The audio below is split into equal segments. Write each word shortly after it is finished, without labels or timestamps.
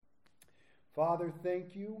Father,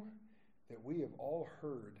 thank you that we have all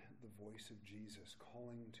heard the voice of Jesus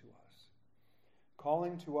calling to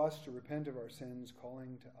us to repent of our sins,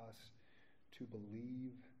 calling to us to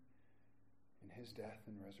believe in his death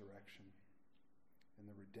and resurrection and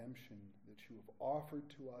the redemption that you have offered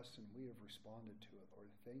to us, and we have responded to it.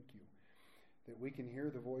 Lord, thank you that we can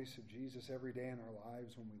hear the voice of Jesus every day in our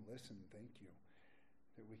lives when we listen. Thank you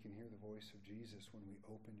that we can hear the voice of Jesus when we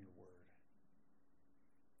open your word.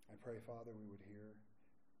 I pray, Father, we would hear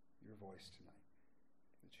your voice tonight,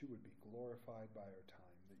 that you would be glorified by our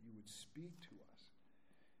time, that you would speak to us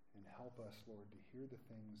and help us, Lord, to hear the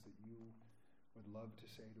things that you would love to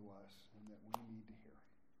say to us and that we need to hear.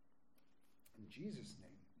 In Jesus'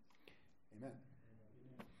 name, amen.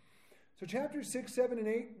 So chapters 6, 7, and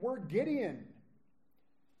 8 were Gideon.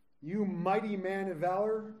 You mighty man of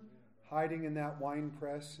valor, hiding in that wine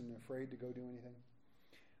press and afraid to go do anything.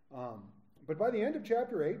 But by the end of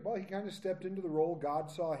chapter 8, well, he kind of stepped into the role God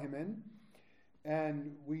saw him in.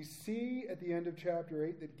 And we see at the end of chapter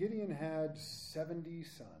 8 that Gideon had 70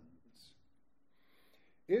 sons.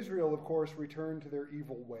 Israel, of course, returned to their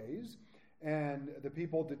evil ways, and the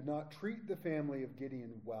people did not treat the family of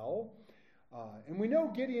Gideon well. And we know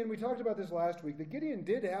Gideon, we talked about this last week, that Gideon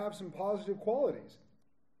did have some positive qualities.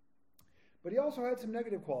 But he also had some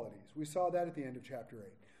negative qualities. We saw that at the end of chapter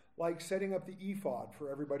 8. Like setting up the ephod for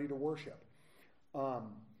everybody to worship.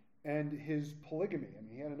 And his polygamy. I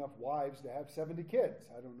mean, he had enough wives to have 70 kids.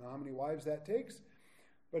 I don't know how many wives that takes.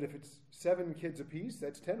 But if it's 7 kids apiece,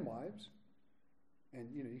 that's 10 wives. And,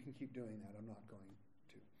 you can keep doing that. I'm not going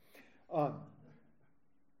to.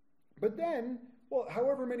 But then, well,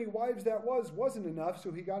 however many wives that wasn't enough,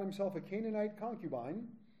 so he got himself a Canaanite concubine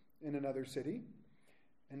in another city.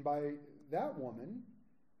 And by that woman,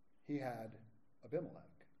 he had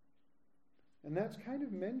Abimelech. And that's kind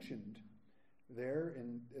of mentioned there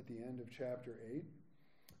at the end of chapter 8.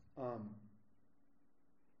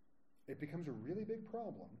 It becomes a really big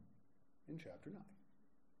problem in chapter 9.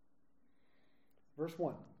 Verse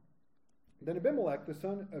 1. Then Abimelech, the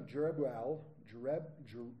son of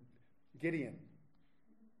Gideon,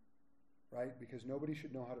 right? Because nobody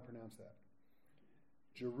should know how to pronounce that.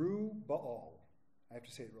 Jerubbaal. I have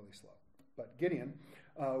to say it really slow. But Gideon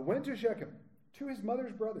went to Shechem, to his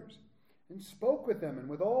mother's brothers, and spoke with them and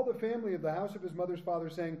with all the family of the house of his mother's father,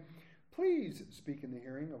 saying, Please speak in the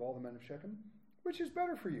hearing of all the men of Shechem. Which is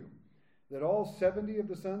better for you, that all 70 of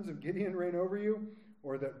the sons of Gideon reign over you,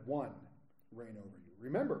 or that one reign over you?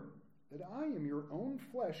 Remember that I am your own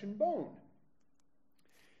flesh and bone.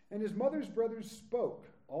 And his mother's brothers spoke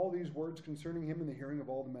all these words concerning him in the hearing of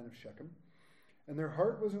all the men of Shechem. And their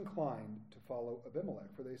heart was inclined to follow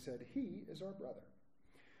Abimelech, for they said, He is our brother.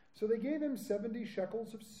 So they gave him 70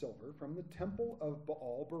 shekels of silver from the temple of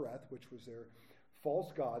Baal Bereth, which was their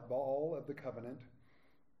false god, Baal of the covenant,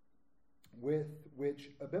 with which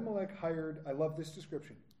Abimelech hired, I love this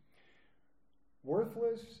description,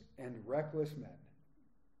 worthless and reckless men.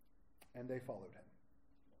 And they followed him.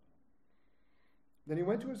 Then he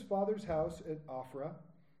went to his father's house at Ophrah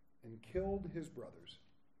and killed his brothers,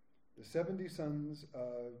 the 70 sons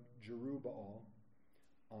of Jerubbaal,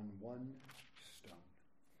 on one stone.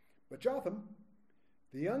 But Jotham,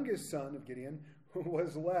 the youngest son of Gideon,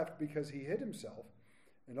 was left because he hid himself,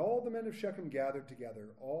 and all the men of Shechem gathered together,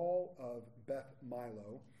 all of Beth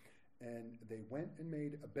Milo, and they went and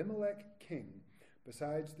made Abimelech king,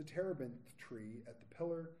 besides the terebinth tree at the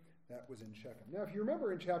pillar that was in Shechem. Now, if you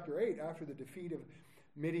remember in chapter 8, after the defeat of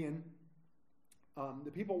Midian,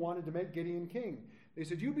 the people wanted to make Gideon king. They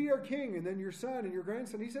said, You be our king, and then your son and your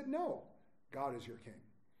grandson. He said, No, God is your king.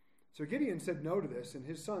 So Gideon said no to this, and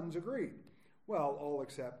his sons agreed. Well, all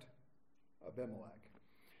except Abimelech.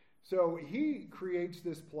 So he creates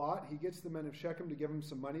this plot. He gets the men of Shechem to give him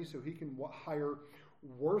some money so he can hire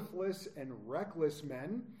worthless and reckless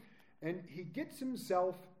men. And he gets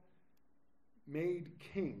himself made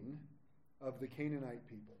king of the Canaanite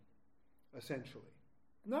people, essentially.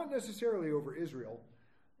 Not necessarily over Israel.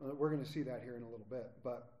 We're going to see that here in a little bit.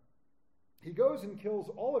 But he goes and kills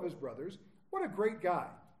all of his brothers. What a great guy.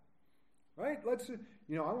 Right?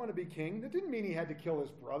 I want to be king. That didn't mean he had to kill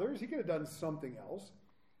his brothers. He could have done something else.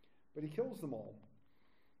 But he kills them all,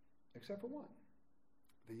 except for one.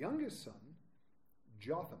 The youngest son,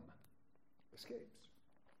 Jotham, escapes.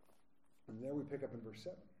 And there we pick up in verse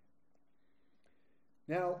 7.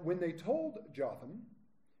 Now, when they told Jotham,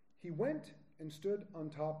 he went and stood on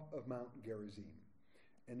top of Mount Gerizim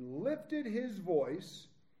and lifted his voice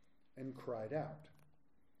and cried out.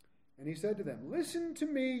 And he said to them, Listen to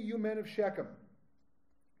me, you men of Shechem,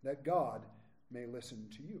 that God may listen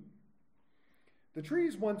to you. The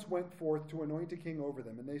trees once went forth to anoint a king over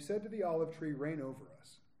them, and they said to the olive tree, reign over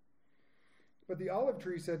us. But the olive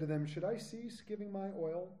tree said to them, should I cease giving my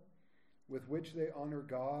oil, with which they honor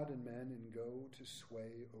God and men, and go to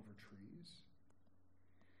sway over trees?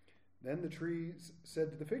 Then the trees said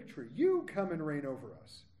to the fig tree, you come and reign over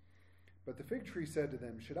us. But the fig tree said to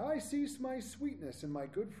them, should I cease my sweetness and my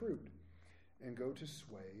good fruit, and go to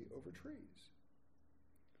sway over trees?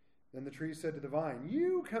 Then the tree said to the vine,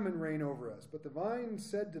 you come and reign over us. But the vine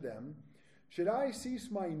said to them, should I cease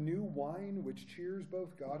my new wine, which cheers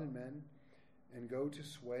both God and men, and go to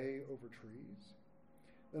sway over trees?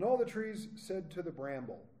 Then all the trees said to the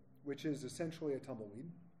bramble, which is essentially a tumbleweed,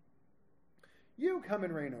 you come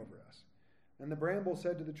and reign over us. And the bramble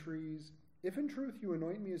said to the trees, if in truth you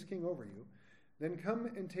anoint me as king over you, then come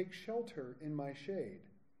and take shelter in my shade.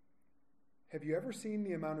 Have you ever seen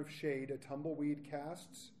the amount of shade a tumbleweed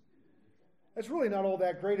casts? That's really not all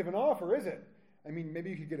that great of an offer, is it? I mean, maybe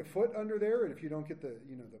you could get a foot under there, and if you don't get the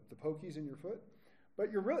pokies in your foot, but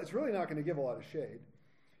it's really not going to give a lot of shade.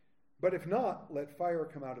 But if not, let fire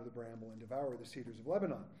come out of the bramble and devour the cedars of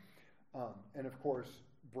Lebanon. And of course,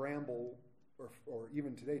 bramble, or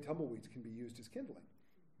even today, tumbleweeds can be used as kindling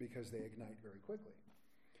because they ignite very quickly.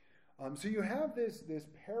 So you have this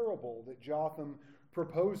parable that Jotham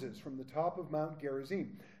proposes from the top of Mount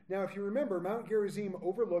Gerizim. Now, if you remember, Mount Gerizim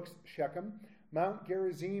overlooks Shechem. Mount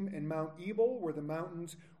Gerizim and Mount Ebal were the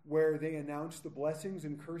mountains where they announced the blessings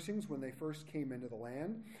and cursings when they first came into the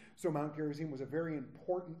land. So Mount Gerizim was a very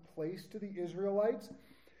important place to the Israelites.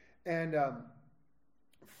 And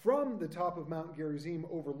from the top of Mount Gerizim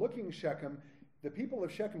overlooking Shechem, the people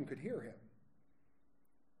of Shechem could hear him.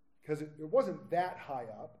 Because it wasn't that high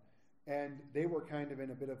up, and they were kind of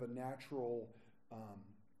in a bit of a natural,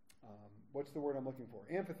 what's the word I'm looking for?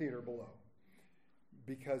 Amphitheater below.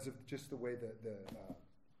 Because of just the way the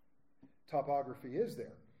topography is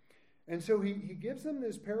there. And so he gives them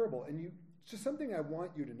this parable, and it's just something I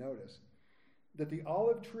want you to notice, that the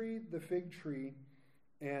olive tree, the fig tree,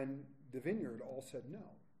 and the vineyard all said no.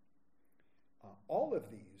 All of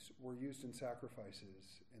these were used in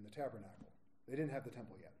sacrifices in the tabernacle. They didn't have the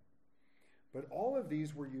temple yet. But all of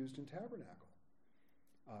these were used in tabernacle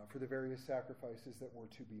for the various sacrifices that were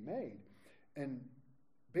to be made. And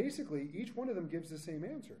basically, each one of them gives the same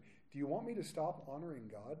answer. Do you want me to stop honoring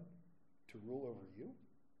God to rule over you?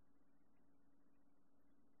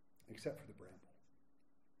 Except for the bramble.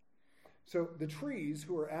 So the trees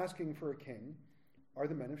who are asking for a king are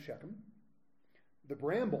the men of Shechem. The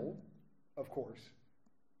bramble, of course,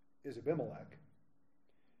 is Abimelech.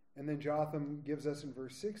 And then Jotham gives us in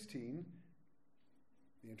verse 16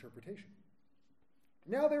 the interpretation.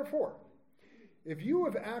 Now, therefore, if you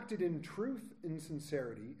have acted in truth and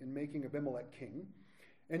sincerity in making Abimelech king,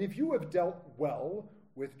 and if you have dealt well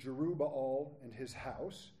with Jerubbaal and his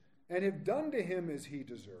house, and have done to him as he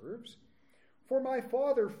deserves, for my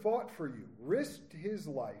father fought for you, risked his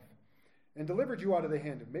life, and delivered you out of the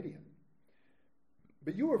hand of Midian.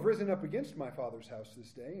 But you have risen up against my father's house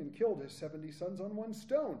this day, and killed his 70 sons on one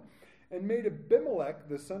stone, and made Abimelech,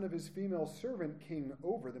 the son of his female servant, king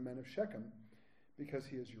over the men of Shechem, because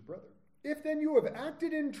he is your brother. If then you have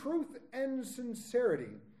acted in truth and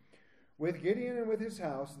sincerity with Gideon and with his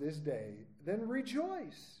house this day, then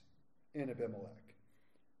rejoice in Abimelech,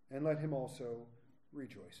 and let him also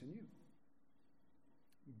rejoice in you.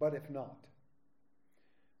 But if not,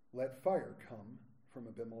 let fire come from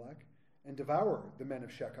Abimelech, and devour the men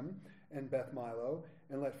of Shechem and Beth Milo,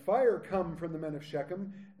 and let fire come from the men of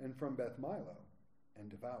Shechem and from Beth Milo,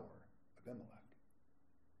 and devour Abimelech.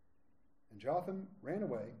 And Jotham ran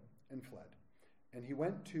away and fled. And he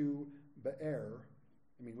went to Beer,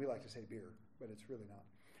 we like to say beer, but it's really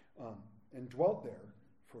not, and dwelt there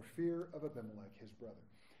for fear of Abimelech, his brother.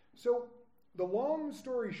 So, the long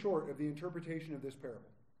story short of the interpretation of this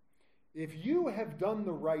parable, if you have done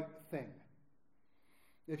the right thing,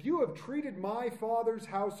 if you have treated my father's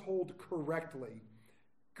household correctly,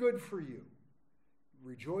 good for you.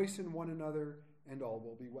 Rejoice in one another, and all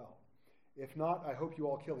will be well. If not, I hope you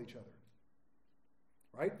all kill each other.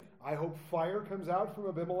 Right? I hope fire comes out from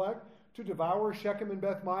Abimelech to devour Shechem and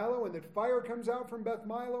Beth Milo, and that fire comes out from Beth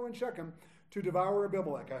Milo and Shechem to devour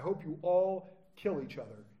Abimelech. I hope you all kill each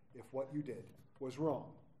other if what you did was wrong.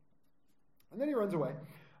 And then he runs away.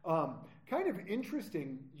 Kind of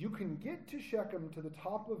interesting, you can get to Shechem to the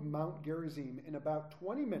top of Mount Gerizim in about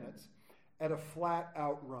 20 minutes at a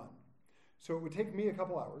flat-out run. So it would take me a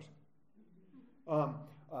couple hours.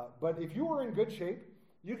 But if you were in good shape,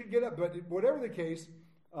 you could get up. But whatever the case,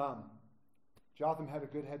 Jotham had a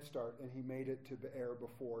good head start, and he made it to Beer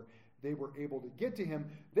before they were able to get to him.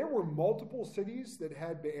 There were multiple cities that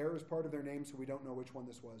had Be'er as part of their name, so we don't know which one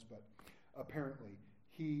this was, but apparently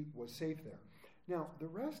he was safe there. Now, the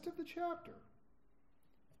rest of the chapter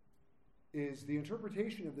is the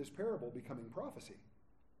interpretation of this parable becoming prophecy.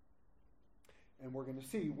 And we're going to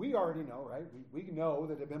see, we already know, right? We know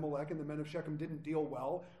that Abimelech and the men of Shechem didn't deal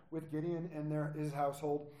well with Gideon and his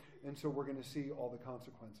household, and so we're going to see all the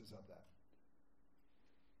consequences of that.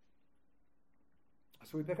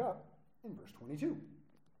 So we pick up in verse 22.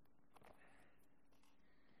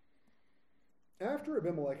 After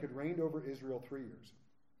Abimelech had reigned over Israel 3 years,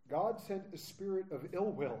 God sent a spirit of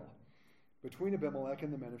ill will between Abimelech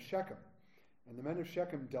and the men of Shechem. And the men of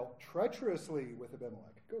Shechem dealt treacherously with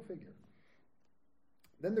Abimelech. Go figure.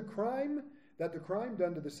 Then the crime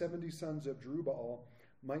done to the 70 sons of Jerubbaal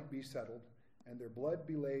might be settled, and their blood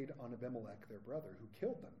be laid on Abimelech, their brother, who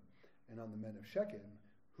killed them, and on the men of Shechem,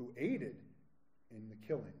 who aided in the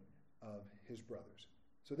killing of his brothers.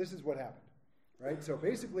 So this is what happened, right? So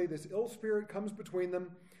basically this ill spirit comes between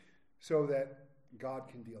them so that God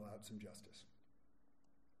can deal out some justice.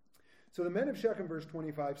 So the men of Shechem, verse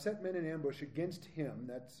 25, set men in ambush against him,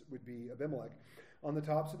 that would be Abimelech, on the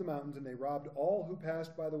tops of the mountains, and they robbed all who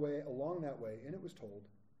passed by the way along that way, and it was told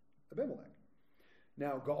Abimelech.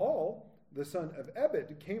 Now Gaal, the son of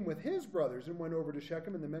Ebed, came with his brothers and went over to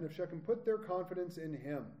Shechem, and the men of Shechem put their confidence in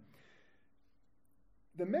him.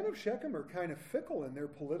 The men of Shechem are kind of fickle in their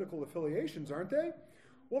political affiliations, aren't they?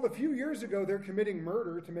 Well, a few years ago, they're committing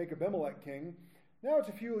murder to make Abimelech king. Now it's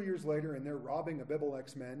a few years later, and they're robbing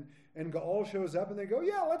Abimelech's men, and Gaal shows up, and they go,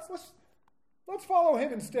 yeah, let's follow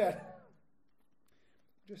him instead.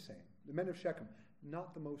 Just saying, the men of Shechem,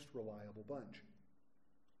 not the most reliable bunch.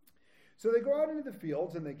 So they go out into the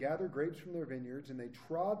fields, and they gather grapes from their vineyards, and they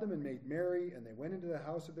trod them and made merry, and they went into the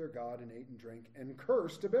house of their God and ate and drank and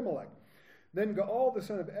cursed Abimelech. Then Gaal, the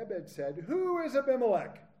son of Ebed, said, who is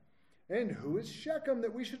Abimelech? And who is Shechem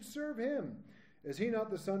that we should serve him? Is he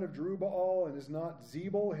not the son of Jerubbaal, and is not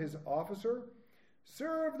Zebul his officer?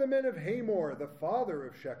 Serve the men of Hamor, the father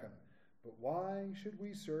of Shechem. But why should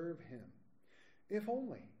we serve him? If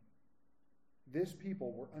only this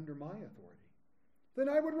people were under my authority, then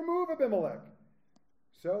I would remove Abimelech.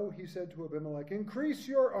 So he said to Abimelech, increase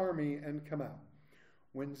your army and come out.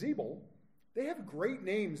 When Zebul, they have great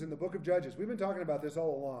names in the book of Judges. We've been talking about this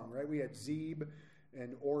all along, right? We had Zeb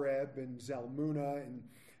and Oreb and Zalmunna,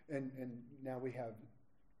 and now we have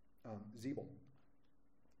Zebul.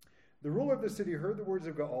 The ruler of the city heard the words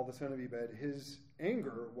of Gaal, the son of Ebed. His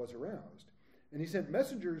anger was aroused. And he sent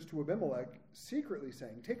messengers to Abimelech secretly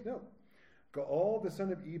saying, take note, Gaal, the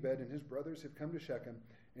son of Ebed, and his brothers have come to Shechem,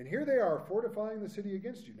 and here they are fortifying the city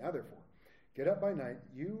against you. Now therefore, get up by night,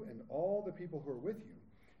 you and all the people who are with you,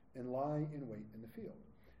 and lie in wait in the field.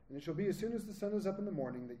 And it shall be as soon as the sun is up in the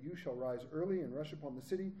morning that you shall rise early and rush upon the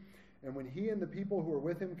city. And when he and the people who are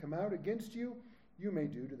with him come out against you, you may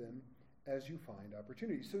do to them as you find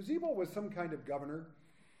opportunity. So Zebul was some kind of governor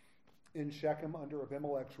in Shechem under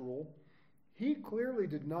Abimelech's rule. He clearly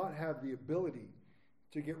did not have the ability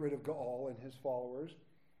to get rid of Gaal and his followers.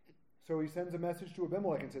 So he sends a message to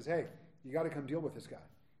Abimelech and says, hey, you got to come deal with this guy.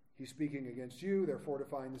 He's speaking against you. They're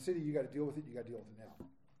fortifying the city. You got to deal with it. You got to deal with it now.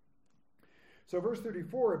 So verse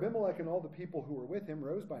 34, Abimelech and all the people who were with him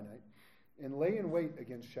rose by night and lay in wait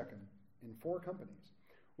against Shechem in 4 companies.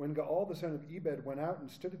 When Gaal, the son of Ebed, went out and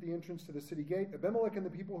stood at the entrance to the city gate, Abimelech and the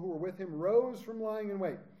people who were with him rose from lying in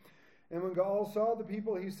wait. And when Gaal saw the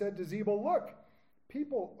people, he said to Zebul, look,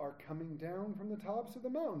 people are coming down from the tops of the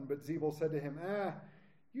mountain. But Zebul said to him,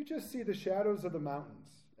 you just see the shadows of the mountains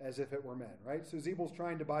as if it were men, right? So Zebul's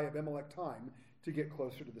trying to buy Abimelech time to get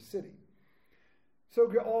closer to the city. So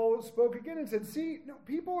Gaal spoke again and said, see, no,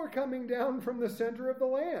 people are coming down from the center of the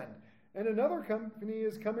land, and another company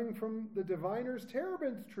is coming from the diviner's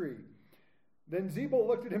terebinth tree. Then Zebul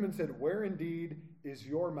looked at him and said, where indeed is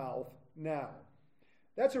your mouth now?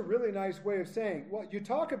 That's a really nice way of saying, well, you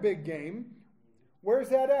talk a big game. Where's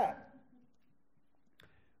that at?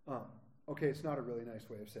 Okay, it's not a really nice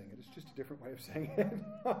way of saying it. It's just a different way of saying it.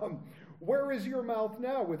 Where is your mouth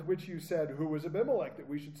now with which you said, who was Abimelech, that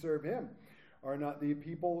we should serve him? Are not the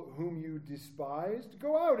people whom you despised?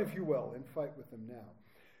 Go out, if you will, and fight with them now.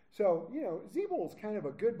 So, Zebul's kind of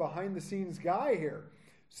a good behind-the-scenes guy here.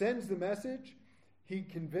 Sends the message. He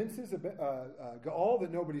convinces Gaal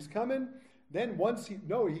that nobody's coming. Then once he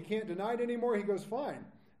can't deny it anymore, he goes, fine,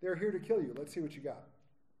 they're here to kill you. Let's see what you got.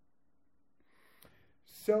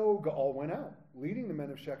 So Gaal went out, leading the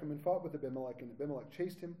men of Shechem, and fought with Abimelech, and Abimelech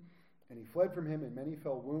chased him, and he fled from him, and many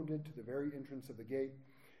fell wounded to the very entrance of the gate.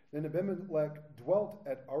 Then Abimelech dwelt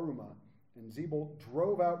at Arumah, And Zebul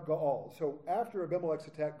drove out Gaal. So after Abimelech's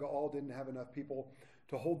attack, Gaal didn't have enough people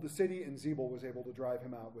to hold the city, and Zebul was able to drive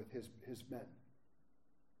him out with his men.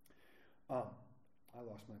 I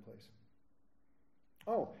lost my place.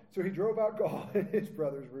 Oh, so he drove out Gaal and his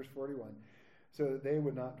brothers, verse 41, so that they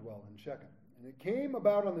would not dwell in Shechem. And it came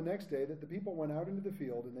about on the next day that the people went out into the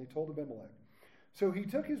field, and they told Abimelech. So he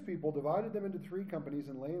took his people, divided them into 3 companies,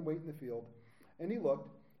 and lay in wait in the field. And he looked,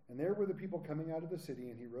 and there were the people coming out of the city,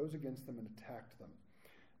 and he rose against them and attacked them.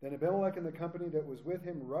 Then Abimelech and the company that was with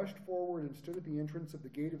him rushed forward and stood at the entrance of the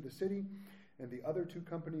gate of the city, and the other 2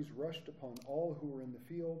 companies rushed upon all who were in the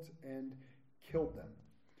fields and killed them.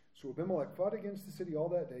 So Abimelech fought against the city all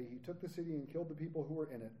that day. He took the city and killed the people who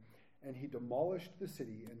were in it, and he demolished the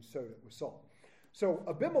city and sowed it with salt. So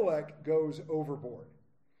Abimelech goes overboard,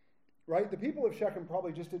 right? The people of Shechem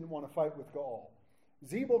probably just didn't want to fight with Gaal.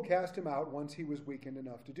 Zebul cast him out once he was weakened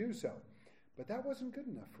enough to do so. But that wasn't good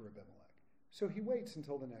enough for Abimelech. So he waits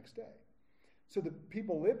until the next day. So the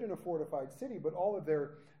people lived in a fortified city, but all of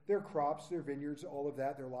their crops, their vineyards, all of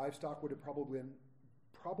that, their livestock would have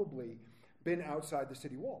probably been outside the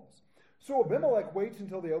city walls. So Abimelech waits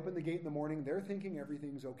until they open the gate in the morning. They're thinking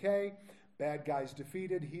everything's okay. Bad guy's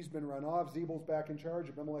defeated. He's been run off. Zebul's back in charge.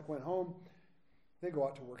 Abimelech went home. They go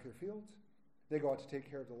out to work their fields. They go out to take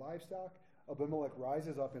care of the livestock. Abimelech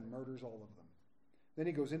rises up and murders all of them. Then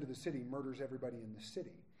he goes into the city, murders everybody in the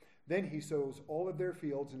city. Then he sows all of their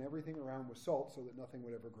fields and everything around with salt so that nothing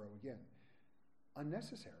would ever grow again.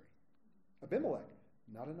 Unnecessary. Abimelech,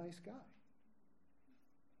 not a nice guy.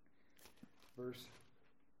 Verse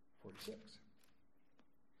 46.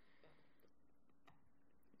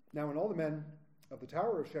 Now when all the men of the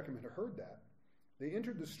tower of Shechem had heard that, they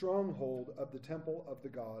entered the stronghold of the temple of the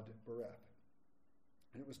god Bereth.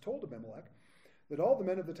 And it was told Abimelech that all the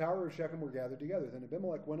men of the tower of Shechem were gathered together. Then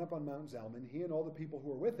Abimelech went up on Mount Zalmon, he and all the people who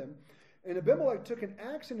were with him. And Abimelech took an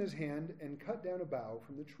axe in his hand and cut down a bough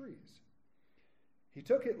from the trees. He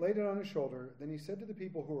took it, laid it on his shoulder. Then he said to the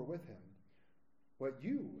people who were with him, "What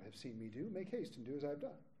you have seen me do, make haste and do as I have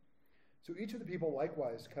done." So each of the people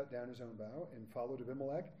likewise cut down his own bough and followed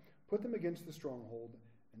Abimelech, put them against the stronghold,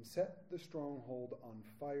 and set the stronghold on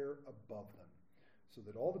fire above them, so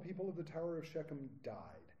that all the people of the tower of Shechem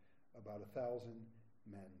died, about 1,000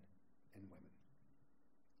 men and women.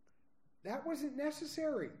 That wasn't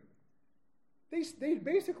necessary. They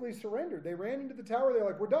basically surrendered. They ran into the tower. They're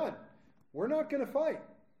like, "We're done. We're not going to fight."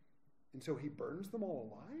 And so he burns them all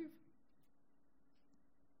alive?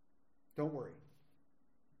 Don't worry.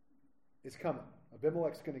 It's coming.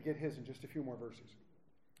 Abimelech's going to get his in just a few more verses.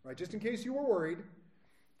 Right? Just in case you were worried.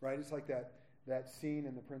 Right? It's like that scene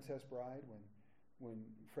in The Princess Bride when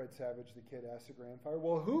Fred Savage, the kid, asks the grandfather,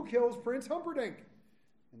 "Well, who kills Prince Humperdinck?"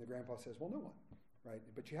 And the grandpa says, "Well, no one." Right?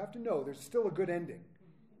 But you have to know there's still a good ending.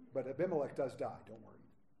 But Abimelech does die. Don't worry.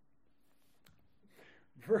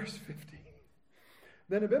 Verse 50.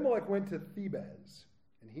 Then Abimelech went to Thebez,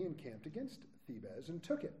 and he encamped against Thebez and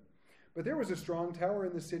took it. But there was a strong tower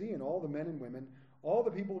in the city, and all the men and women, all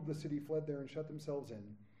the people of the city fled there and shut themselves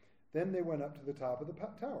in. Then they went up to the top of the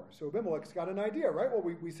tower. So Abimelech's got an idea, right? Well,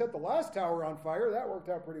 we set the last tower on fire. That worked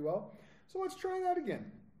out pretty well. So let's try that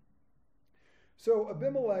again. So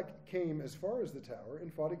Abimelech came as far as the tower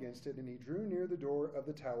and fought against it, and he drew near the door of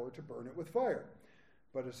the tower to burn it with fire.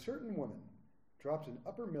 But a certain woman dropped an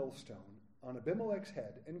upper millstone on Abimelech's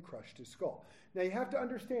head and crushed his skull. Now you have to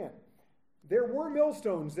understand, there were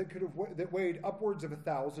millstones that weighed upwards of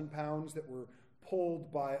 1,000 pounds that were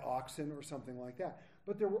pulled by oxen or something like that.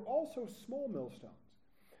 But there were also small millstones,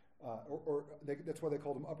 that's why they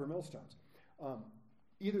called them upper millstones.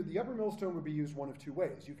 Either the upper millstone would be used one of two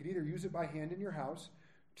ways. You could either use it by hand in your house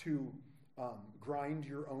to grind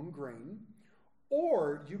your own grain,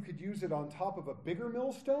 or you could use it on top of a bigger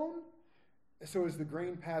millstone, so as the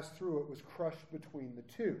grain passed through, it was crushed between the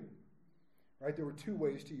two. Right? There were two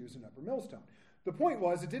ways to use an upper millstone. The point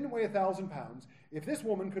was, it didn't weigh 1,000 pounds. If this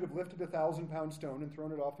woman could have lifted a 1,000-pound stone and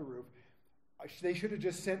thrown it off the roof, they should have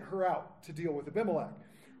just sent her out to deal with Abimelech.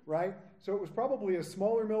 Right? So it was probably a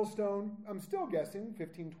smaller millstone. I'm still guessing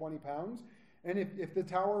 15, 20 pounds. And if the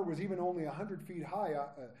tower was even only 100 feet high,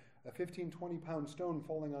 a 15, 20-pound stone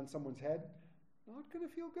falling on someone's head, not going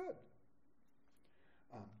to feel good.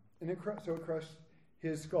 And it crushed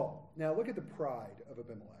his skull. Now look at the pride of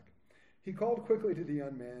Abimelech. He called quickly to the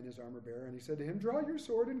young man, his armor-bearer, and he said to him, "Draw your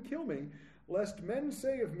sword and kill me, lest men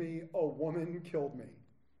say of me, 'A woman killed me.'"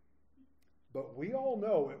 But we all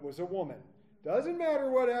know it was a woman. Doesn't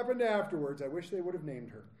matter what happened afterwards. I wish they would have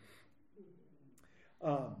named her.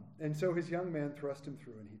 And so his young man thrust him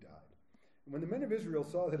through, and he died. And when the men of Israel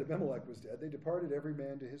saw that Abimelech was dead, they departed every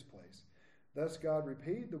man to his place. Thus God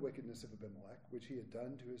repaid the wickedness of Abimelech, which he had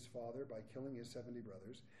done to his father by killing his 70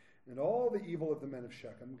 brothers, and all the evil of the men of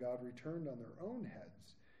Shechem God returned on their own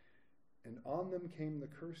heads, and on them came the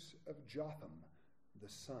curse of Jotham, the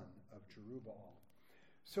son of Jerubbaal.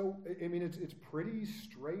 So, I mean, it's pretty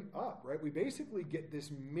straight up, right? We basically get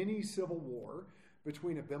this mini civil war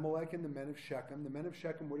between Abimelech and the men of Shechem. The men of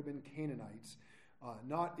Shechem would have been Canaanites,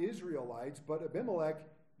 not Israelites, but Abimelech,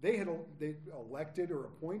 they elected or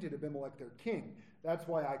appointed Abimelech their king. That's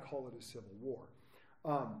why I call it a civil war.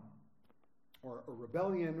 Or a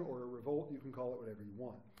rebellion or a revolt, you can call it whatever you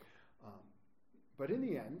want. But in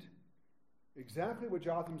the end, exactly what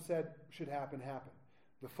Jotham said should happen, happened.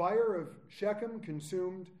 The fire of Shechem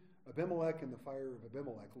consumed Abimelech, and the fire of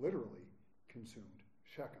Abimelech literally consumed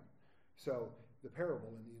Shechem. So the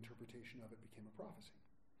parable and the interpretation of it became a prophecy.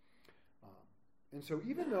 And so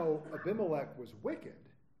even though Abimelech was wicked,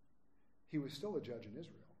 he was still a judge in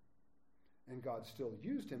Israel. And God still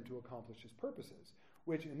used him to accomplish his purposes,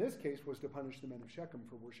 which in this case was to punish the men of Shechem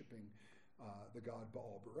for worshiping the god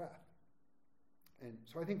Baal Bereth. And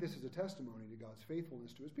so I think this is a testimony to God's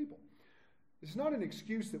faithfulness to his people. This is not an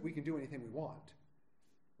excuse that we can do anything we want,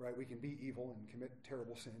 right? We can be evil and commit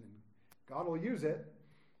terrible sin, and God will use it.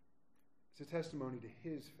 It's a testimony to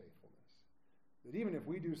his faithfulness. That even if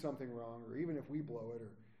we do something wrong, or even if we blow it,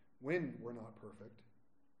 or when we're not perfect,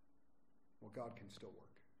 well, God can still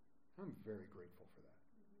work. I'm very grateful for that.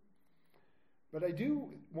 But I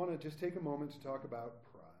do want to just take a moment to talk about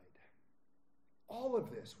pride. All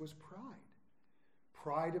of this was pride.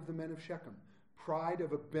 Pride of the men of Shechem. Pride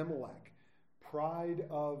of Abimelech. Pride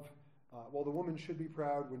of, the woman should be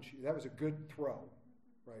proud when that was a good throw,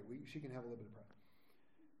 right? She can have a little bit of pride.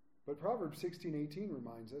 But Proverbs 16:18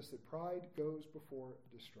 reminds us that pride goes before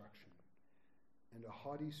destruction, and a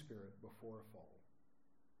haughty spirit before a fall.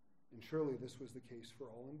 And surely this was the case for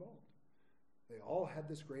all involved. They all had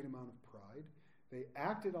this great amount of pride. They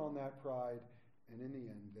acted on that pride, and in the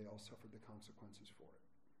end, they all suffered the consequences for it.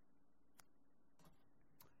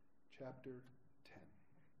 Chapter 10.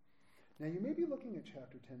 Now, you may be looking at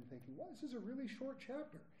chapter 10 thinking, well, this is a really short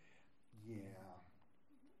chapter. Yeah.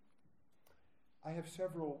 I have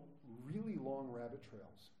several really long rabbit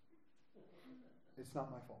trails. It's not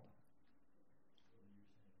my fault.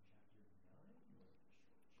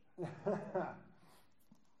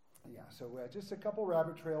 Yeah, so just a couple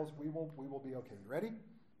rabbit trails. We will be okay. You ready?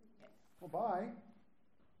 Well, bye.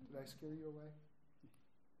 Did I scare you away?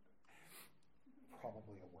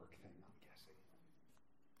 Probably a work thing, I'm guessing.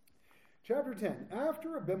 Chapter 10.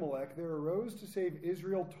 After Abimelech, there arose to save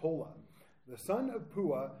Israel Tola, the son of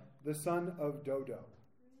Puah, the son of Dodo.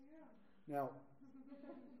 Now,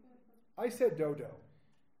 I said Dodo.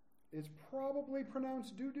 It's probably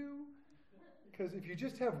pronounced doo-doo, because if you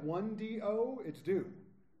just have one D-O, it's do.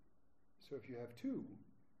 So if you have two,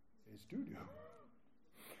 it's doo-doo.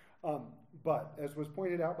 But, as was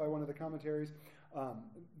pointed out by one of the commentaries,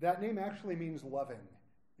 that name actually means loving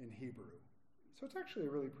in Hebrew. So it's actually a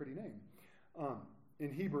really pretty name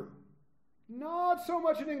in Hebrew. Not so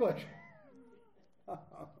much in English.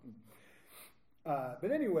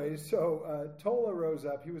 But anyways, so Tola rose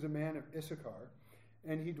up. He was a man of Issachar,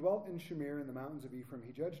 and he dwelt in Shamir in the mountains of Ephraim.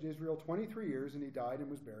 He judged Israel 23 years, and he died and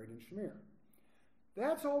was buried in Shamir.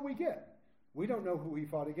 That's all we get. We don't know who he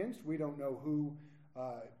fought against. We don't know who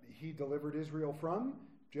he delivered Israel from,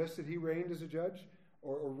 just that he reigned as a judge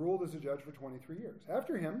or ruled as a judge for 23 years.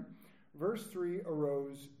 After him, verse 3,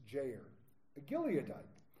 arose Jair, a Gileadite,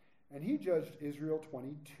 and he judged Israel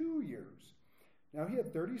 22 years. Now he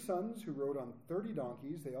had 30 sons who rode on 30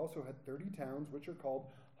 donkeys. They also had 30 towns, which are called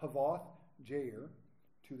Havoth Jair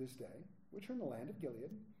to this day, which are in the land of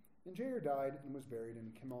Gilead. And Jair died and was buried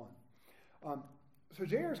in Kimon. So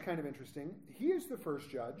Jair is kind of interesting. He is the first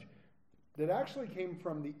judge that actually came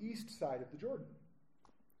from the east side of the Jordan.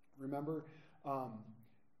 Remember,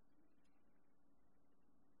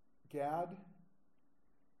 Gad,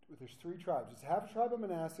 there's 3 tribes. It's half tribe of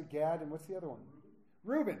Manasseh, Gad, and what's the other one?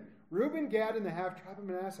 Reuben. Reuben, Gad, and the half tribe of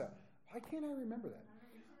Manasseh. Why can't I remember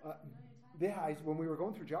that? When we were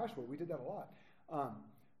going through Joshua, we did that a lot.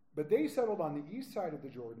 But they settled on the east side of the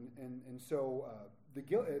Jordan, and so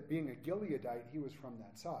being a Gileadite, he was from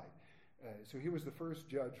that side. So he was the first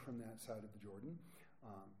judge from that side of the Jordan.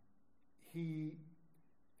 He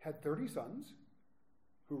had 30 sons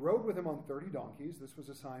who rode with him on 30 donkeys. This was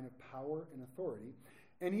a sign of power and authority.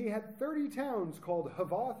 And he had 30 towns called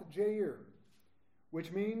Havoth Jair,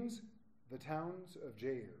 which means the towns of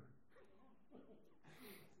Jair.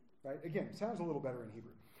 Right? Again, it sounds a little better in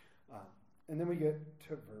Hebrew. And then we get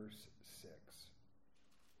to verse 6.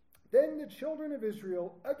 Then the children of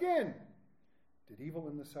Israel again did evil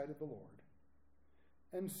in the sight of the Lord,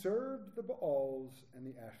 and served the Baals and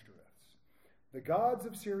the Ashtoreths, the gods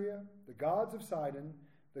of Syria, the gods of Sidon,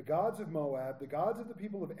 the gods of Moab, the gods of the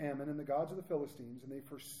people of Ammon, and the gods of the Philistines, and they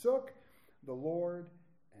forsook the Lord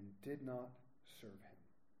and did not serve him.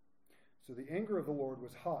 So the anger of the Lord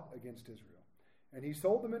was hot against Israel, and he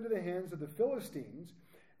sold them into the hands of the Philistines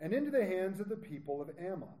and into the hands of the people of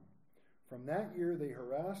Ammon. From that year they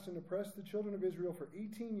harassed and oppressed the children of Israel for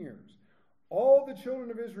 18 years. All the children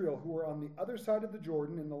of Israel who were on the other side of the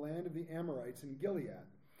Jordan in the land of the Amorites in Gilead.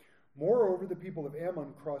 Moreover, the people of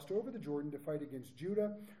Ammon crossed over the Jordan to fight against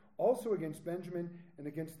Judah, also against Benjamin, and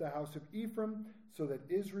against the house of Ephraim, so that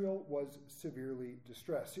Israel was severely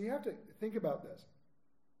distressed. So you have to think about this.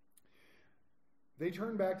 They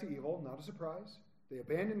turned back to evil, not a surprise. They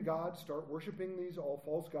abandoned God, start worshiping these all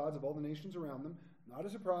false gods of all the nations around them, not a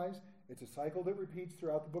surprise. It's a cycle that repeats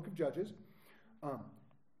throughout the book of Judges.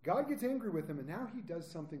 God gets angry with them, and now he does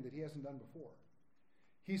something that he hasn't done before.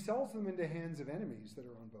 He sells them into hands of enemies that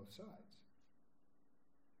are on both sides.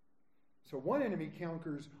 So one enemy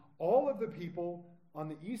conquers all of the people on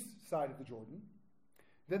the east side of the Jordan.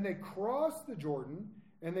 Then they cross the Jordan,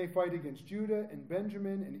 and they fight against Judah and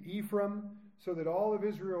Benjamin and Ephraim, so that all of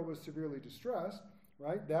Israel was severely distressed,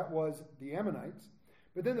 right? That was the Ammonites.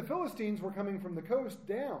 But then the Philistines were coming from the coast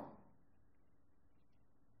down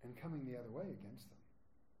and coming the other way against them,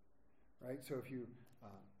 right? So if you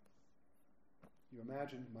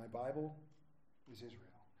imagine my Bible is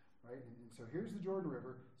Israel, right? And so here's the Jordan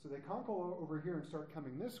River. So they conquer over here and start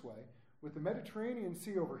coming this way. With the Mediterranean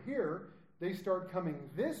Sea over here, they start coming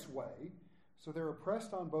this way. So they're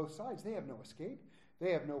oppressed on both sides. They have no escape.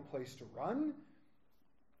 They have no place to run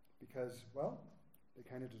because, well, they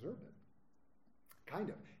kind of deserved it. Kind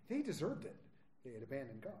of. They deserved it. They had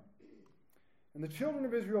abandoned God. And the children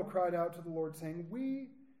of Israel cried out to the Lord, saying, "We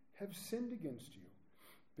have sinned against you,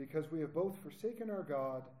 because we have both forsaken our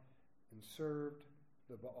God and served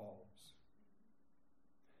the Baals."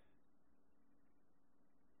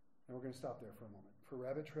 And we're going to stop there for a moment. For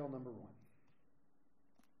rabbit trail number 1.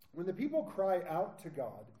 When the people cry out to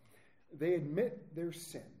God, they admit their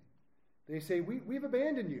sin. They say, we've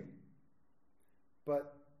abandoned you.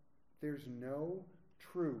 But there's no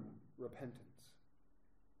true repentance.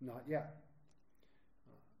 Not yet.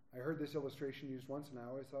 I heard this illustration used once, and I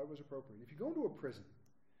always thought it was appropriate. If you go into a prison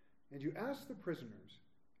and you ask the prisoners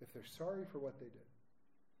if they're sorry for what they did,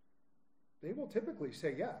 they will typically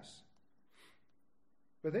say yes.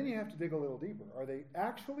 But then you have to dig a little deeper. Are they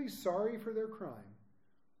actually sorry for their crime,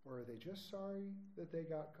 or are they just sorry that they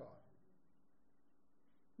got caught?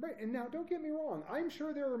 Right, and now don't get me wrong. I'm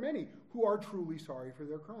sure there are many who are truly sorry for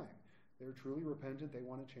their crime. They're truly repentant. They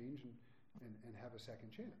want to change and have a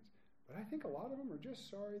second chance. But I think a lot of them are just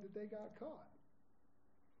sorry that they got caught.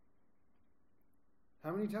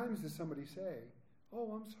 How many times does somebody say,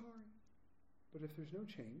 "Oh, I'm sorry"? But if there's no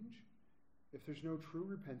change, if there's no true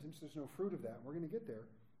repentance, there's no fruit of that, and we're going to get there,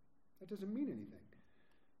 that doesn't mean anything.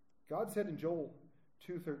 God said in Joel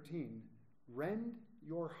 2:13, "Rend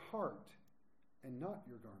your heart and not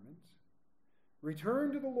your garments.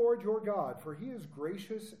 Return to the Lord your God, for he is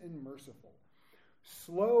gracious and merciful,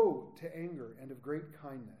 slow to anger and of great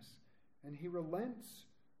kindness, and he relents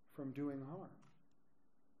from doing harm."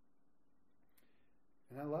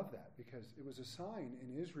 And I love that because it was a sign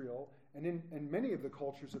in Israel and in many of the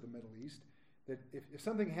cultures of the Middle East that if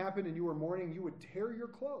something happened and you were mourning, you would tear your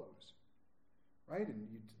clothes, right? And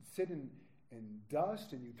you'd sit in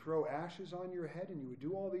dust and you'd throw ashes on your head and you would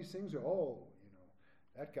do all these things. Oh,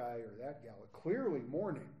 that guy or that gal, clearly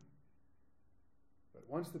mourning. But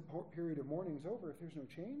once the period of mourning is over, if there's no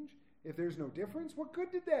change, if there's no difference, what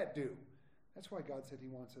good did that do? That's why God said he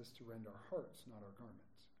wants us to rend our hearts, not our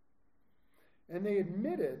garments. And they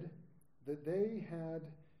admitted that they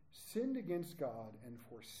had sinned against God and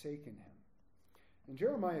forsaken him. In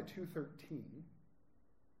Jeremiah 2:13,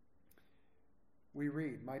 we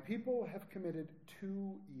read, "My people have committed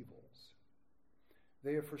 2 evils.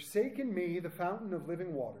 They have forsaken me, the fountain of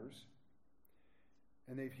living waters,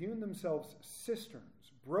 and they've hewn themselves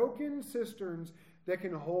cisterns, broken cisterns that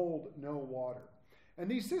can hold no water." And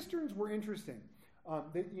these cisterns were interesting.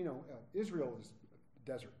 Israel is a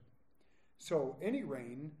desert. So any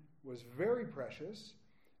rain was very precious,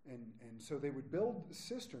 and so they would build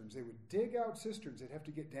cisterns. They would dig out cisterns. They'd have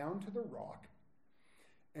to get down to the rock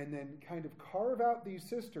and then kind of carve out these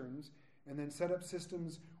cisterns and then set up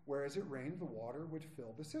systems where as it rained, the water would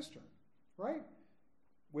fill the cistern, right?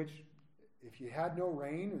 Which, if you had no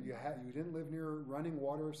rain or you didn't live near running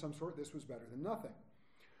water of some sort, this was better than nothing.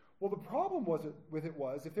 Well, the problem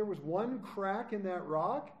was if there was one crack in that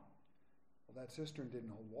rock, well, that cistern didn't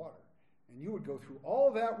hold water. And you would go through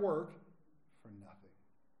all that work for nothing.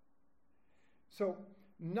 So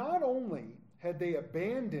not only had they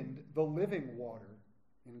abandoned the living water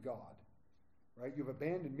in God, right? You've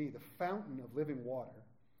abandoned me, the fountain of living water.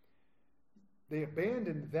 They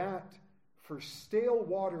abandoned that for stale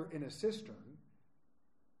water in a cistern.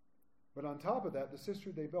 But on top of that, the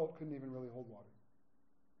cistern they built couldn't even really hold water.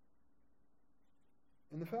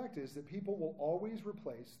 And the fact is that people will always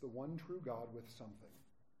replace the one true God with something.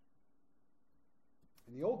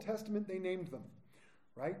 In the Old Testament, they named them,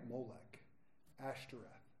 right? Molech, Ashtoreth,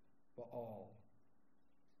 Baal,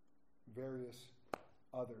 various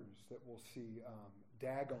others that we'll see.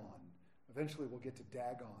 Dagon. Eventually we'll get to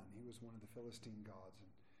Dagon. He was one of the Philistine gods, and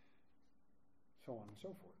so on and so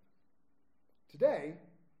forth. Today,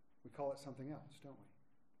 we call it something else, don't we?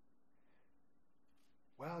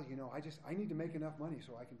 Well, I need to make enough money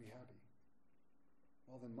so I can be happy.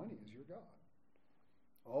 Well, then money is your God.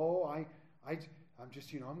 Oh, I'm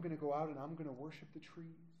just, I'm going to go out and I'm going to worship the trees.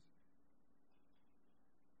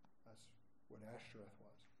 That's what Ashtoreth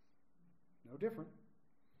was. No different.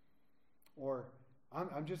 Or I'm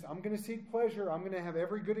going to seek pleasure. I'm going to have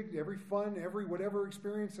every fun, every whatever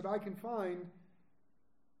experience that I can find.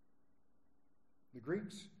 The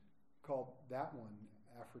Greeks called that one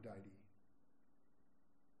Aphrodite.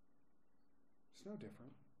 It's no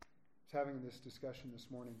different. I was having this discussion this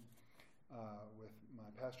morning with my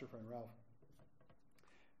pastor friend Ralph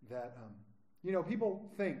that,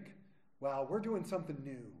 people think, well, we're doing something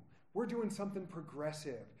new. We're doing something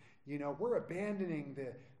progressive. We're abandoning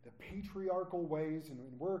the patriarchal ways, and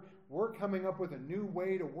we're coming up with a new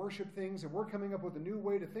way to worship things, and we're coming up with a new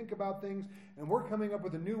way to think about things, and we're coming up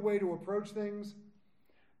with a new way to approach things.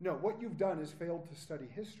 No, what you've done is failed to study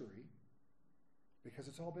history because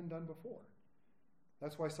it's all been done before.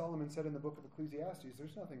 That's why Solomon said in the book of Ecclesiastes,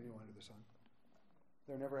 there's nothing new under the sun.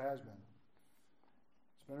 There never has been.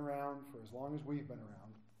 It's been around for as long as we've been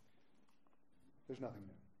around. There's nothing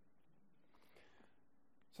new.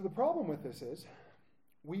 So the problem with this is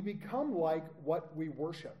we become like what we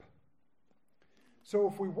worship. So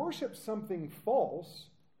if we worship something false,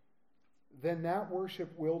 then that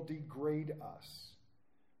worship will degrade us.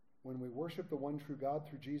 When we worship the one true God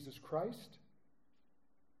through Jesus Christ,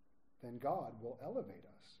 then God will elevate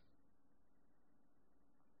us.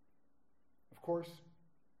 Of course,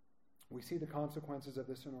 we see the consequences of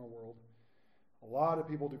this in our world. A lot of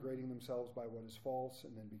people degrading themselves by what is false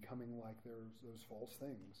and then becoming like those false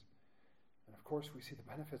things. And of course, we see the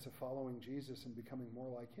benefits of following Jesus and becoming more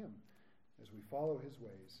like him as we follow his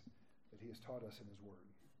ways that he has taught us in his word.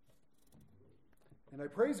 And I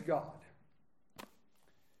praise God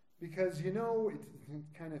because, it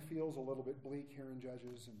kind of feels a little bit bleak here in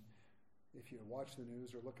Judges, and if you watch the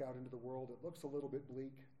news or look out into the world, it looks a little bit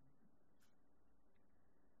bleak.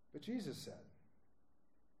 But Jesus said,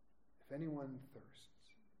 if anyone thirsts,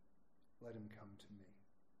 let him come to me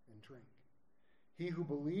and drink. He who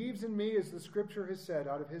believes in me, as the scripture has said,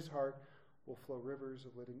 out of his heart will flow rivers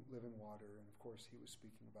of living water. And of course, he was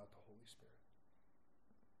speaking about the Holy Spirit.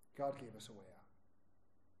 God gave us a way out.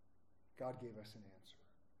 God gave us an answer.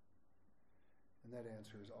 And that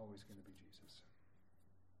answer is always going to be Jesus.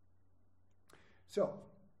 So,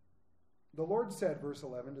 the Lord said, verse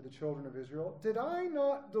 11, to the children of Israel, did I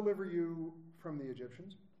not deliver you from the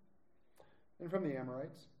Egyptians, and from the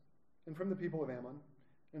Amorites, and from the people of Ammon,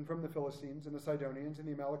 and from the Philistines, and the Sidonians, and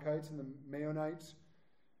the Amalekites, and the Maonites?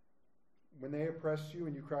 When they oppressed you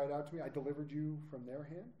and you cried out to me, I delivered you from their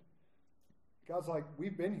hand? God's like,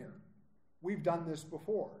 we've been here. We've done this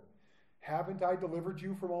before. Haven't I delivered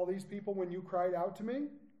you from all these people when you cried out to me?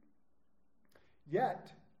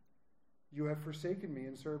 Yet you have forsaken me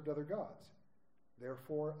and served other gods.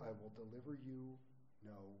 Therefore, I will deliver you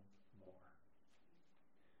no more.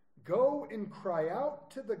 Go and cry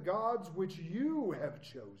out to the gods which you have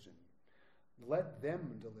chosen. Let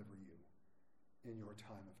them deliver you in your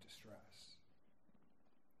time of distress.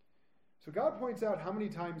 So God points out how many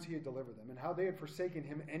times he had delivered them and how they had forsaken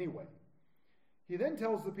him anyway. He then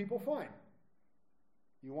tells the people, fine,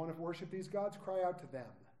 you want to worship these gods? Cry out to them.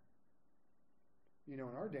 In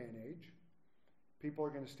our day and age, people are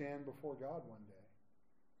going to stand before God one day.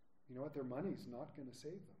 You know what? Their money's not going to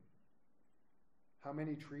save them. How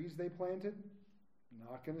many trees they planted?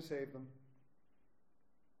 Not going to save them.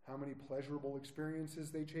 How many pleasurable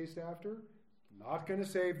experiences they chased after? Not going to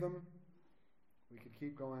save them. We could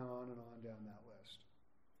keep going on and on down that list.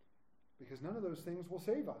 Because none of those things will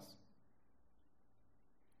save us.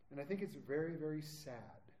 And I think it's very, very sad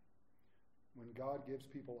when God gives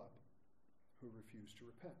people up who refuse to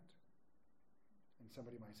repent. And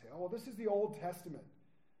somebody might say, oh, well, this is the Old Testament,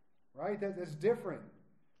 right? That's different.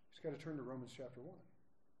 You just got to turn to Romans chapter 1.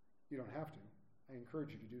 You don't have to. I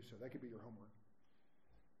encourage you to do so. That could be your homework.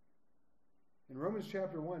 In Romans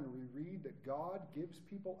chapter 1, we read that God gives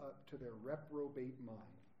people up to their reprobate minds.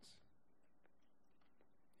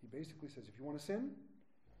 He basically says, if you want to sin,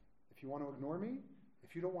 if you want to ignore me,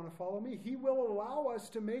 if you don't want to follow me, he will allow us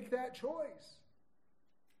to make that choice.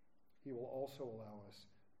 He will also allow us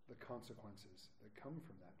the consequences that come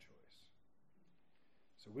from that choice.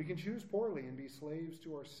 So we can choose poorly and be slaves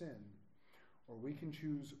to our sin, or we can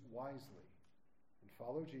choose wisely and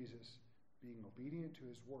follow Jesus, being obedient to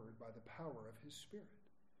his word by the power of his Spirit.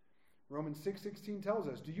 Romans 6:16 tells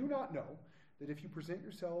us, do you not know that if you present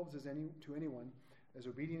yourselves to anyone as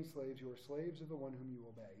obedient slaves, you are slaves of the one whom you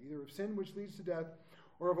obey, either of sin which leads to death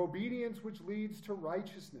or of obedience which leads to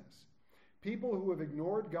righteousness? People who have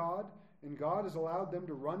ignored God and God has allowed them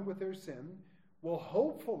to run with their sin will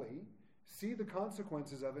hopefully see the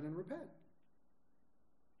consequences of it and repent.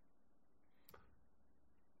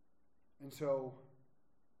 And so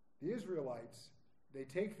the Israelites, they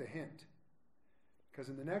take the hint. Because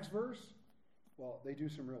in the next verse, well, they do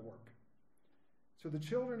some real work. So the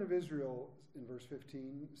children of Israel, in verse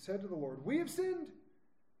 15, said to the Lord, we have sinned.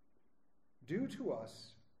 Do to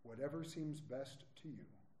us whatever seems best to you.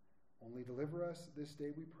 Only deliver us this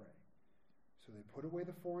day, we pray. So they put away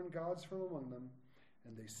the foreign gods from among them,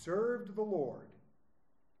 and they served the Lord,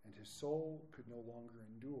 and his soul could no longer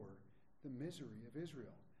endure the misery of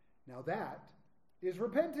Israel. Now that is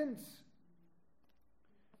repentance.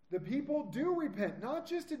 The people do repent, not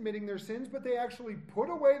just admitting their sins, but they actually put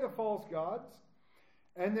away the false gods,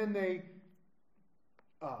 and then they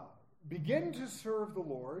begin to serve the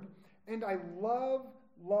Lord. And I love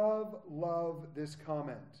this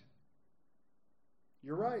comment.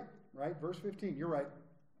 You're right? Verse 15, you're right.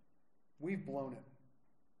 We've blown it.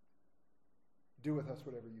 Do with us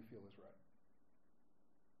whatever you feel is right.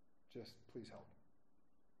 Just please help.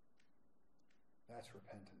 That's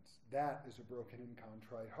repentance. That is a broken and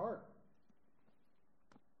contrite heart.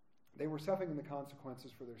 They were suffering the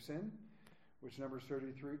consequences for their sin, which Numbers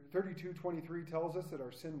 32:23 tells us that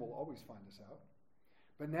our sin will always find us out.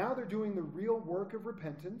 But now they're doing the real work of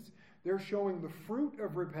repentance. They're showing the fruit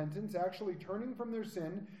of repentance, actually turning from their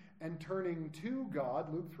sin and turning to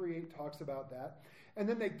God. Luke 3:8 talks about that. And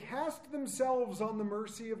then they cast themselves on the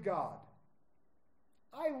mercy of God.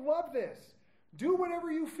 I love this. Do whatever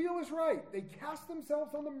you feel is right. They cast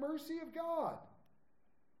themselves on the mercy of God.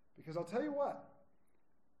 Because I'll tell you what,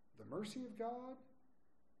 the mercy of God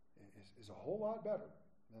is a whole lot better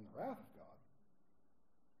than the wrath of God.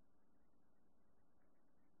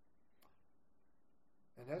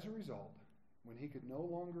 And as a result, when he could no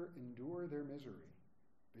longer endure their misery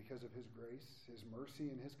because of his grace, his mercy,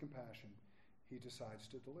 and his compassion, he decides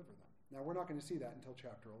to deliver them. Now, we're not going to see that until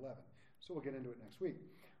chapter 11, so we'll get into it next week.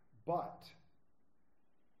 But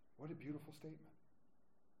what a beautiful statement.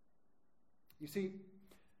 You see,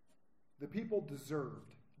 the people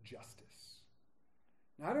deserved justice.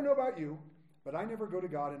 Now, I don't know about you, but I never go to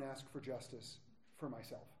God and ask for justice for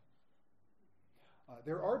myself.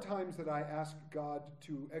 There are times that I ask God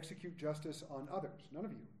to execute justice on others. None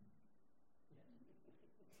of you.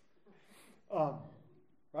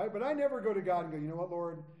 Right? But I never go to God and go, you know what,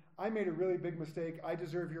 Lord? I made a really big mistake. I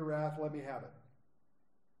deserve your wrath. Let me have it.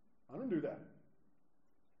 I don't do that.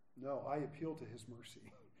 No, I appeal to his mercy.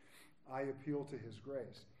 I appeal to his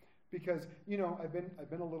grace. Because, I've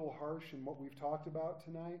been a little harsh in what we've talked about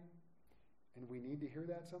tonight, and we need to hear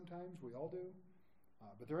that sometimes. We all do.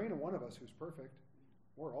 But there ain't a one of us who's perfect.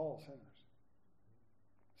 We're all sinners.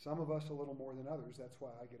 Some of us a little more than others. That's why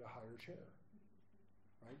I get a higher chair.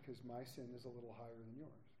 Right? Because my sin is a little higher than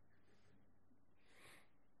yours.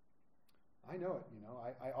 I know it,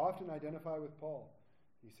 I often identify with Paul.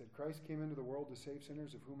 He said, Christ came into the world to save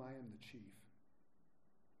sinners, of whom I am the chief.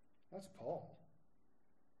 That's Paul.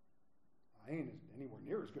 I ain't anywhere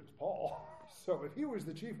near as good as Paul. So if he was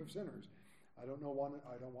the chief of sinners, I don't want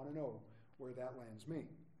to know where that lands me.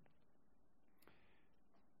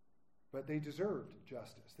 But they deserved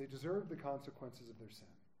justice. They deserved the consequences of their sin.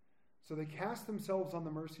 So they cast themselves on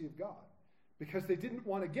the mercy of God because they didn't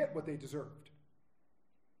want to get what they deserved.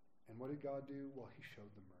 And what did God do? Well, he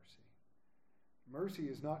showed them mercy. Mercy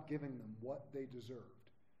is not giving them what they deserved.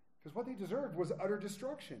 Because what they deserved was utter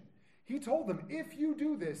destruction. He told them, if you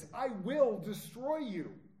do this, I will destroy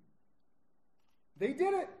you. They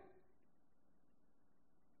did it.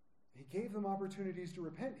 He gave them opportunities to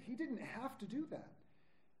repent. He didn't have to do that.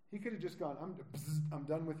 He could have just gone, I'm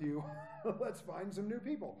done with you. Let's find some new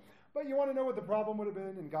people. But you want to know what the problem would have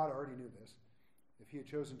been? And God already knew this. If he had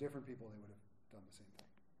chosen different people, they would have done the same thing.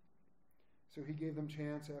 So he gave them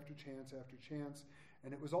chance after chance after chance.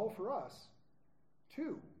 And it was all for us,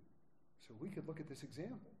 too. So we could look at this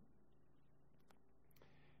example.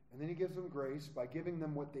 And then he gives them grace by giving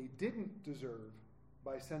them what they didn't deserve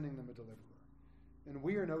by sending them a deliverer. And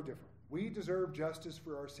we are no different. We deserve justice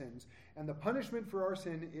for our sins, and the punishment for our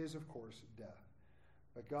sin is, of course, death.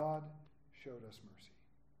 But God showed us mercy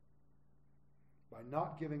by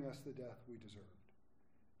not giving us the death we deserved.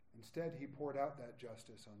 Instead, he poured out that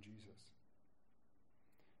justice on Jesus.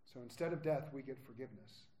 So instead of death, we get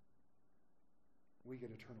forgiveness. We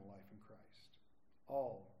get eternal life in Christ,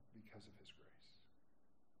 all because of his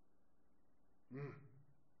grace.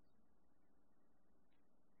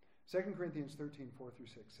 2 Corinthians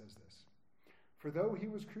 13:4-6 says this: For though he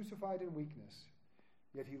was crucified in weakness,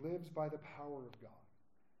 yet he lives by the power of God.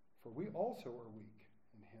 For we also are weak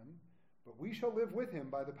in him, but we shall live with him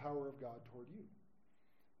by the power of God toward you.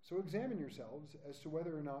 So examine yourselves as to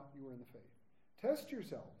whether or not you are in the faith. Test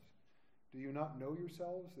yourselves. Do you not know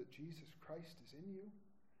yourselves that Jesus Christ is in you?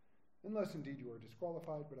 Unless indeed you are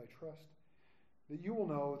disqualified, but I trust that you will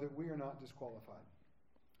know that we are not disqualified.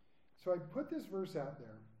 So I put this verse out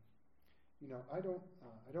there. You know, I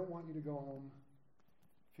don't want you to go home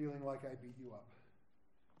feeling like I beat you up,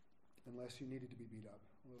 unless you needed to be beat up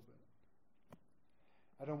a little bit.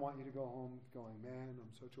 I don't want you to go home going, man,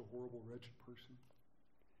 I'm such a horrible, wretched person.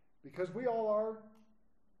 Because we all are.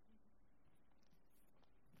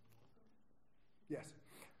 Yes.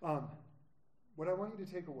 What I want you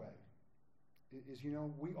to take away is, you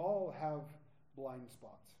know, we all have blind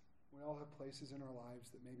spots. We all have places in our lives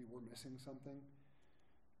that maybe we're missing something.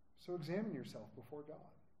 So examine yourself before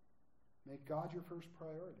God. Make God your first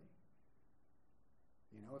priority.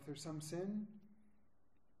 You know, if there's some sin,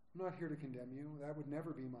 I'm not here to condemn you. That would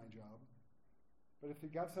never be my job. But if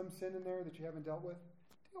you've got some sin in there that you haven't dealt with,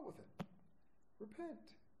 deal with it.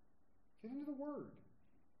 Repent. Get into the Word.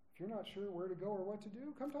 If you're not sure where to go or what to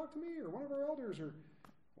do, come talk to me or one of our elders or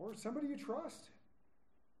somebody you trust.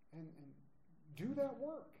 And do that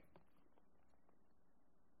work.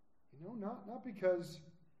 You know, not because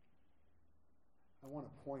I want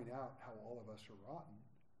to point out how all of us are rotten.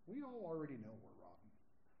 We all already know we're rotten.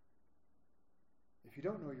 If you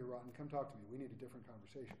don't know you're rotten, come talk to me. We need a different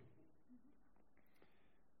conversation.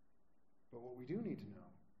 But what we do need to know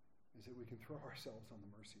is that we can throw ourselves on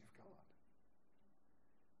the mercy of God.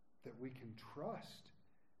 That we can trust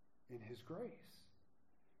in his grace.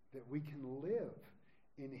 That we can live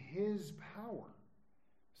in his power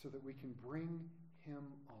so that we can bring him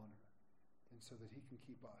honor and so that he can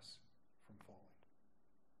keep us from falling.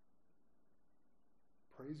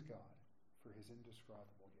 Praise God for his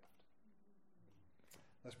indescribable gift.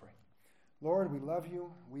 Let's pray. Lord, we love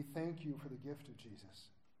you. We thank you for the gift of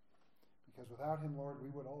Jesus. Because without him, Lord,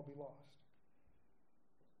 we would all be lost.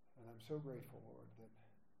 And I'm so grateful, Lord, that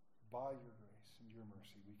by your grace and your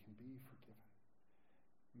mercy, we can be forgiven,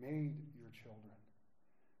 made your children,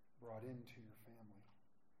 brought into your family,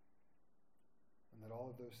 and that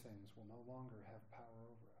all of those things will no longer have power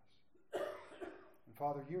over us. And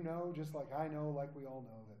Father, you know, just like I know, like we all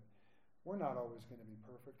know, that we're not always going to be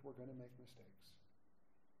perfect. We're going to make mistakes.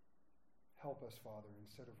 Help us, Father,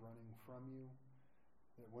 instead of running from you,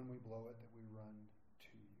 that when we blow it, that we run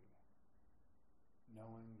to you,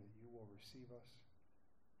 knowing that you will receive us,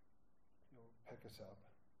 you'll pick us up,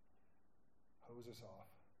 hose us off,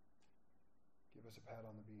 give us a pat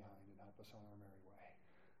on the behind, and help us on our merry way.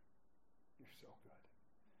 You're so good.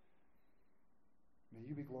 May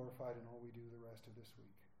you be glorified in all we do the rest of this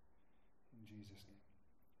week. In Jesus' name,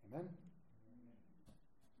 amen.